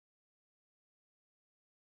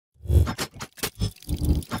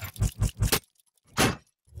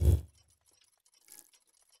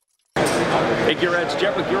Hey Gearheads,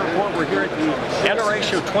 Jeff with Gear-Report. We're here at the NRA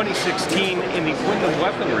Show 2016 in the Windham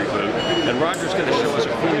Weaponry booth, and Roger's going to show us a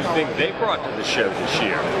cool new thing they brought to the show this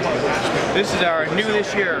year. This is our new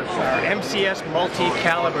this year, our MCS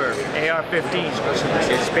multi-caliber AR15.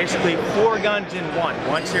 It's basically 4 guns in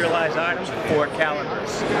one serialized item, 4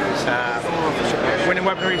 calibers. Windham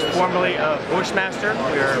Weaponry is formerly of Bushmaster.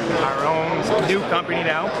 We're our own new company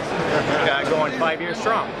now, going 5 years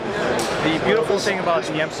strong. The beautiful thing about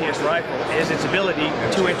the MCS rifle is its ability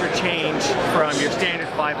to interchange from your standard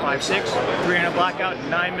 5.56, 300 blackout,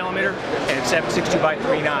 9mm, and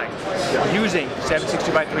 7.62x39, using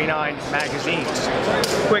 7.62x39 magazines.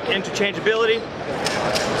 Quick interchangeability.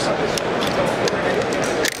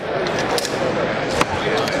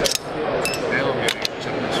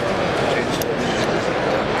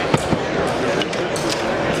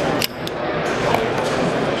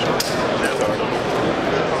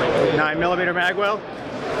 9mm mag well.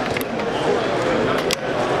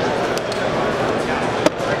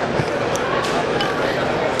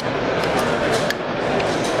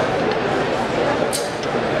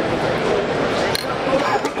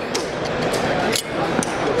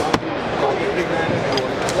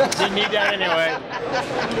 Didn't need that anyway.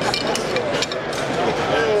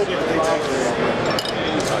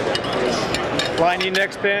 Well, I need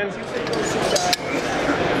next pin.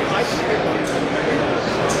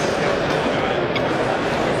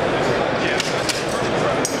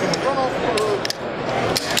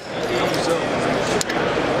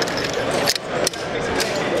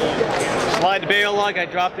 Slide the bail lug I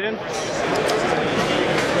dropped in.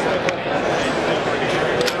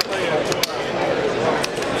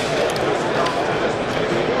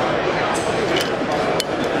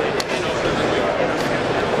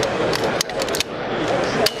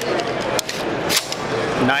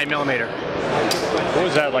 Nine millimeter. What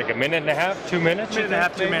was that, like a minute and a half, 2 minutes? Minute and a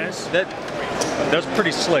half, 2 minutes. That's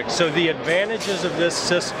pretty slick. So the advantages of this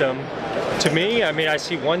system, to me, I mean, I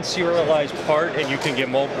see one serialized part and you can get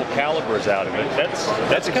multiple calibers out of it.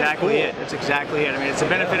 That's exactly cool. it. That's exactly it. I mean, it's the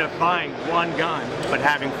benefit of buying one gun, but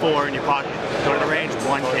having 4 in your pocket. Go to the range,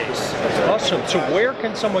 one case. Awesome. So where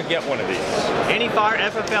can someone get one of these? Any fire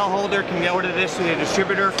FFL holder can go to this to the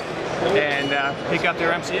distributor and pick up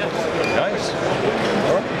their MCS. Nice.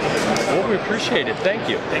 All right. Well, we appreciate it. Thank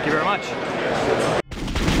you. Thank you very much.